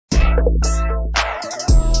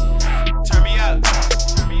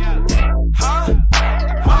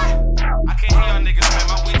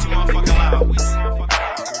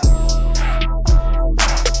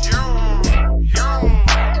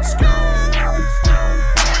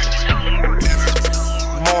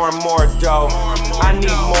and more dough. I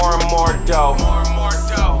need more and more dough.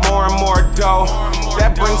 More and more dough.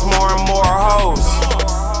 That brings more and more hoes.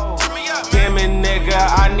 Damn it, nigga,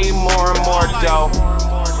 I need more and more dough.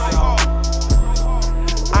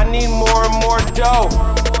 I need more and more dough.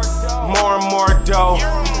 More and more dough.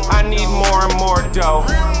 I need more and more dough.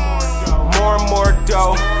 More and more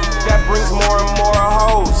dough. That brings more and more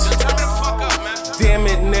hoes. Damn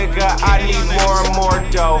it, nigga, I need more and more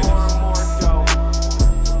dough.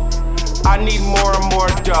 I need more and more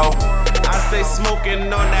dough. I stay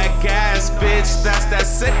smoking on that gas, bitch, that's that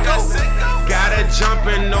sicko. Gotta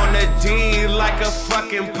jumpin' on the D like a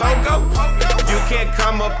fucking pogo. You can't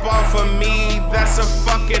come up off of me, that's a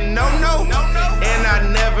fucking no-no. And I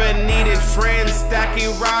never needed friends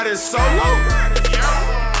stacking riding solo.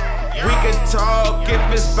 We could talk if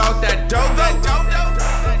it's about that dodo.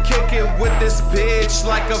 Kick it with this bitch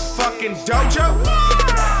like a fucking dojo.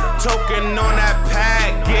 Token on that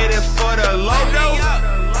pad, get it for the logo.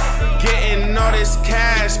 Getting all this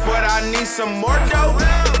cash, but I need some more dough.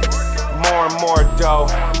 More and more dough.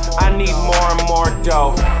 I need more and more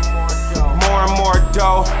dough. More and more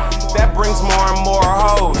dough. That brings more and more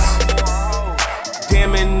hoes.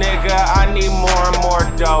 Damn it, nigga, I need more and more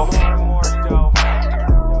dough.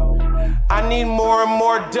 I need more and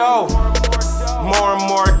more dough. More and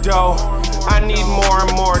more dough. I need more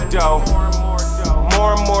and more dough.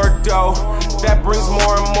 More and more dough. That brings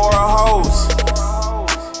more and more hoes.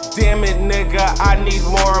 Damn it, nigga, I need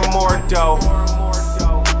more and more dough.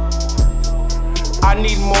 I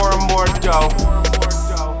need more and more dough.